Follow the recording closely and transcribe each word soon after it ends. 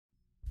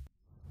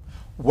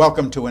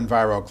Welcome to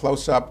Enviro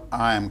Close-Up.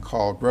 I'm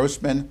Carl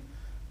Grossman.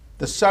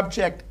 The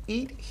subject,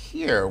 Eat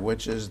Here,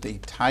 which is the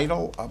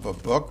title of a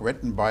book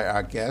written by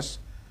our guest,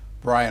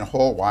 Brian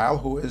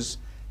Halweil, who is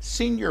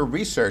senior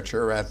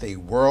researcher at the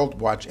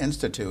Worldwatch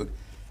Institute.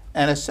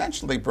 And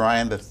essentially,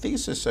 Brian, the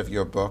thesis of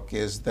your book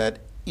is that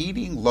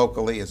eating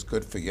locally is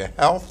good for your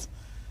health,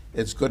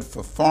 it's good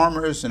for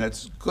farmers, and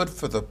it's good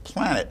for the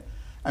planet.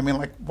 I mean,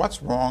 like,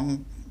 what's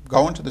wrong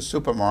going to the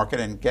supermarket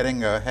and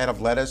getting a head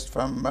of lettuce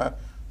from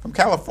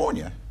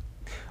California?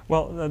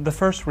 Well, the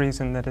first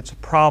reason that it's a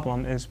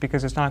problem is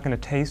because it's not going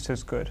to taste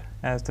as good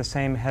as the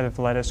same head of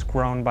lettuce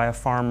grown by a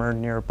farmer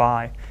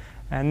nearby.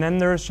 And then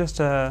there's just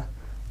a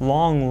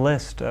long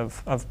list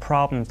of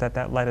problems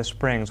that lettuce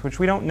brings, which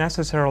we don't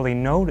necessarily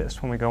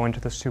notice when we go into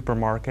the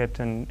supermarket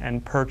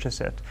and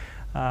purchase it.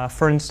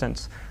 For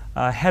instance,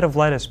 a head of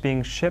lettuce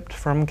being shipped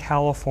from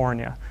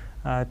California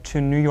to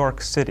New York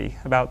City,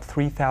 about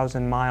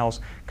 3,000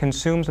 miles,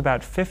 consumes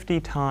about 50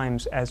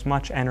 times as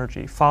much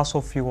energy,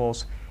 fossil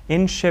fuels,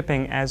 in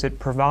shipping as it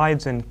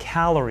provides in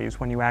calories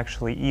when you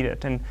actually eat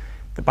it. And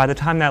by the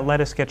time that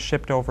lettuce gets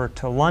shipped over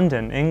to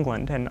London,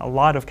 England, and a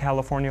lot of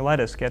California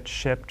lettuce gets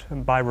shipped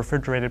by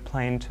refrigerated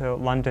plane to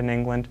London,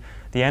 England,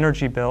 the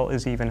energy bill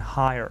is even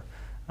higher.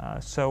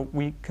 So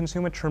we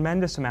consume a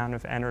tremendous amount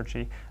of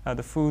energy.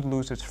 The food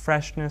loses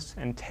freshness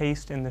and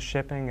taste in the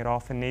shipping. It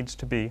often needs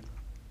to be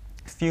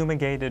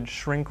fumigated,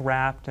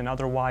 shrink-wrapped, and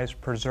otherwise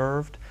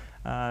preserved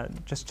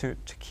just to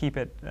keep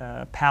it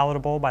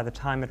palatable by the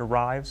time it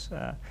arrives.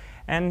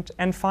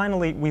 And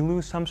finally, we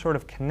lose some sort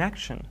of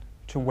connection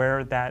to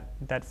where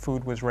that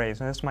food was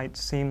raised. And this might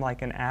seem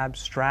like an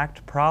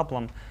abstract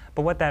problem,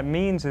 but what that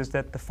means is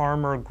that the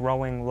farmer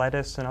growing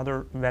lettuce and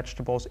other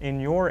vegetables in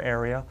your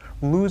area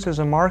loses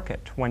a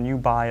market when you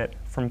buy it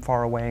from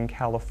far away in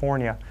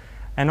California.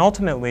 And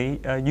ultimately,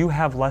 you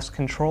have less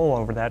control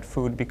over that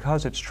food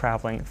because it's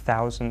traveling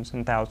thousands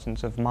and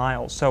thousands of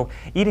miles. So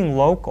eating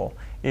local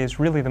is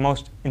really the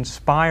most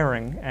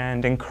inspiring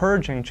and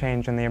encouraging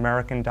change in the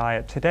American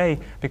diet today,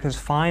 because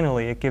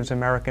finally it gives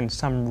Americans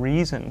some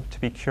reason to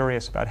be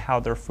curious about how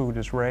their food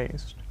is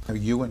raised.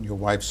 You and your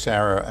wife,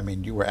 Sarah, I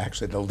mean, you were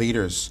actually the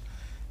leaders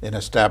in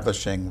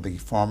establishing the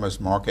farmers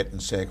market in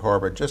Sag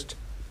Harbor. Just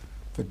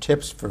for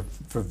tips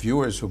for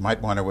viewers who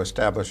might want to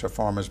establish a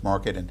farmers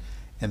market in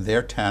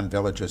their town,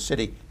 village, or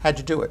city, how'd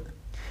you do it?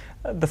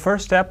 The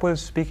first step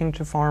was speaking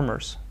to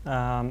farmers.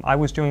 I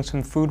was doing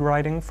some food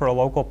writing for a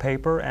local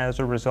paper. As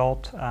a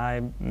result,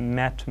 I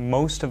met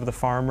most of the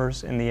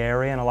farmers in the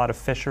area and a lot of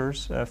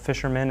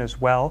fishermen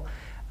as well.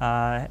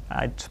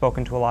 I'd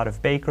spoken to a lot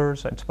of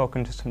bakers, I'd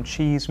spoken to some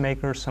cheese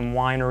makers, some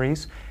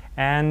wineries,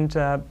 and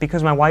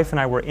because my wife and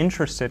I were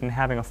interested in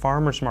having a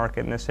farmers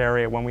market in this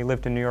area when we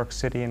lived in New York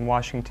City and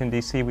Washington,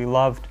 D.C., we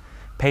loved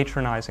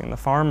patronizing the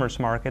farmers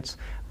markets.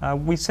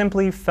 We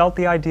simply felt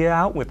the idea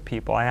out with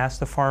people. I asked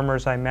the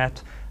farmers I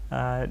met,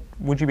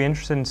 would you be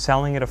interested in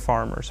selling at a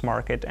farmers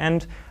market?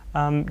 And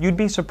you'd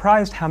be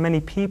surprised how many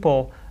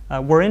people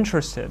were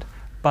interested,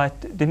 but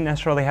didn't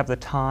necessarily have the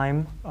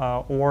time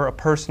or a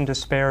person to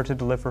spare to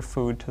deliver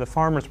food to the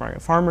farmers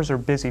market. Farmers are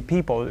busy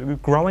people.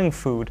 Growing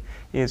food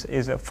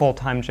is a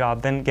full-time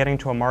job. Then getting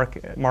to a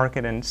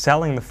market and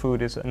selling the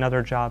food is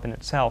another job in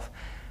itself.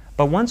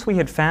 But once we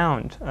had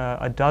found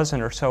a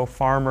dozen or so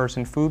farmers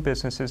and food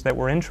businesses that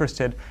were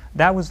interested,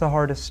 that was the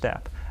hardest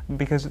step.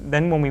 Because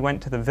then when we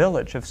went to the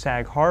village of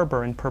Sag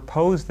Harbor and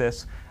proposed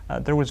this,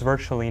 there was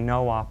virtually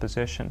no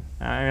opposition.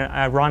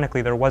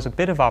 Ironically, there was a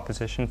bit of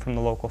opposition from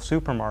the local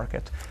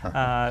supermarket,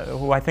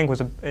 who I think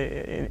was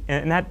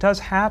and that does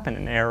happen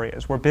in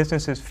areas where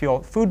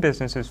food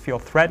businesses feel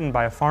threatened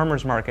by a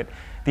farmer's market.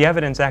 The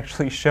evidence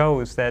actually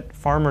shows that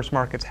farmers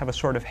markets have a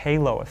sort of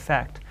halo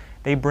effect.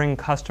 They bring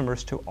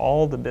customers to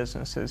all the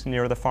businesses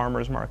near the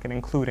farmers market,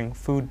 including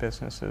food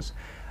businesses.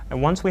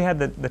 And once we had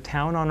the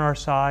town on our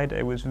side,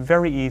 it was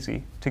very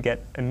easy to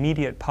get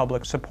immediate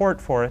public support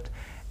for it.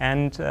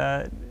 And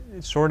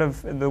sort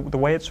of the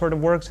way it sort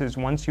of works is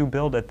once you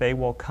build it, they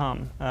will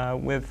come.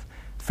 With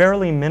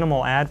fairly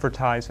minimal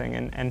advertising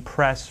and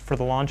press for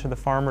the launch of the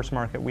farmers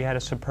market, we had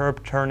a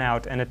superb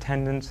turnout, and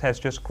attendance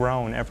has just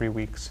grown every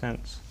week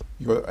since.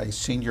 You're a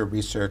senior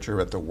researcher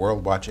at the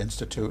Worldwatch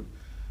Institute.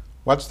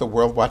 What's the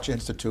Worldwatch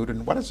Institute,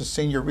 and what does a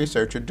senior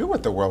researcher do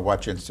at the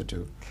Worldwatch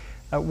Institute?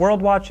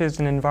 Worldwatch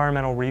is an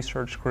environmental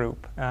research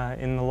group.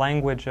 In the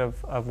language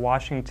of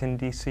Washington,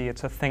 D.C.,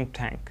 it's a think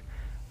tank.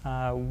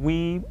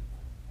 We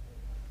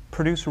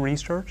produce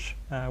research.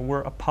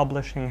 We're a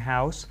publishing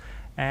house,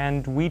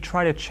 and we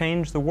try to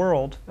change the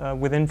world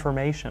with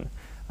information.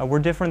 We're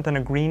different than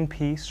a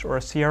Greenpeace or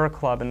a Sierra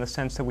Club in the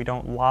sense that we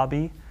don't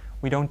lobby,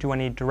 we don't do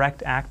any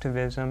direct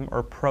activism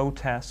or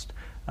protest.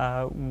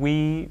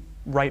 We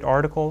write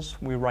articles,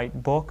 we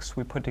write books,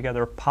 we put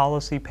together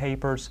policy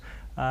papers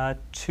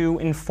to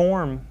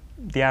inform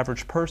the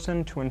average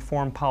person, to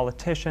inform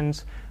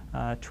politicians,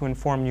 to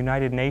inform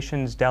United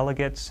Nations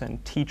delegates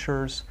and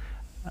teachers,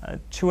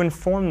 to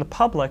inform the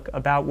public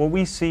about what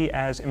we see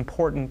as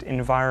important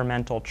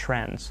environmental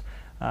trends.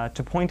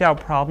 to point out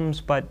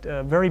problems, but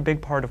a very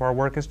big part of our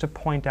work is to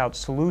point out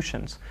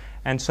solutions.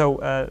 And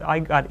so I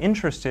got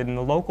interested in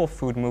the local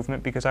food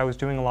movement because I was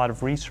doing a lot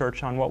of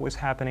research on what was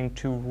happening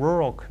to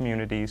rural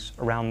communities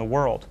around the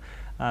world.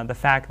 The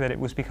fact that it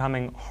was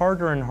becoming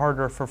harder and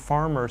harder for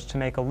farmers to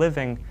make a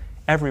living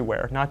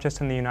everywhere, not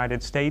just in the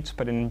United States,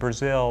 but in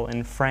Brazil,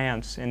 in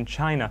France, in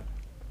China.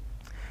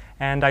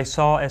 And I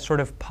saw a sort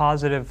of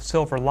positive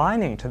silver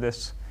lining to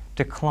this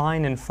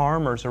decline in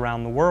farmers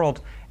around the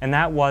world, and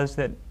that was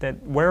that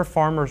where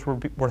farmers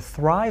were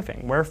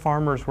thriving, where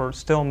farmers were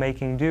still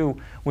making do,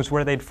 was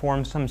where they'd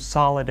formed some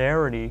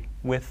solidarity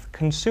with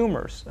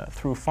consumers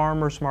through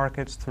farmers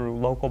markets, through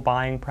local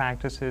buying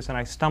practices, and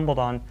I stumbled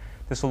on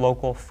this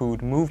local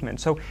food movement.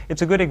 So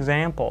it's a good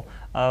example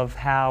of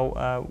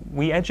how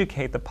we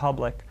educate the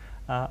public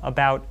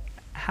about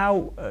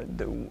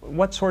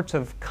what sorts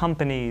of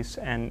companies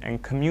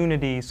and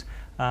communities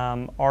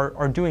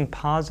are doing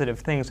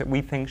positive things that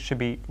we think should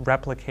be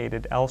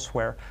replicated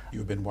elsewhere.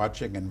 You've been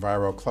watching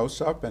Enviro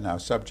Close-Up, and our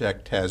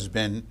subject has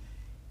been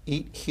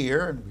Eat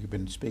Here, and we've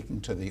been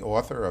speaking to the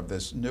author of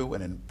this new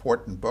and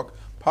important book,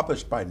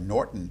 published by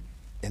Norton,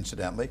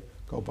 incidentally.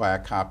 Go buy a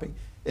copy.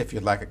 If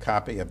you'd like a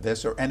copy of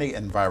this or any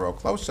Enviro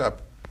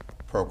Close-Up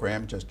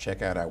program, just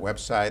check out our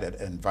website at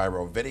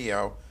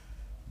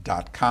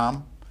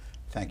envirovideo.com.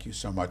 Thank you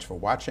so much for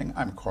watching.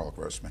 I'm Carl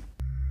Grossman.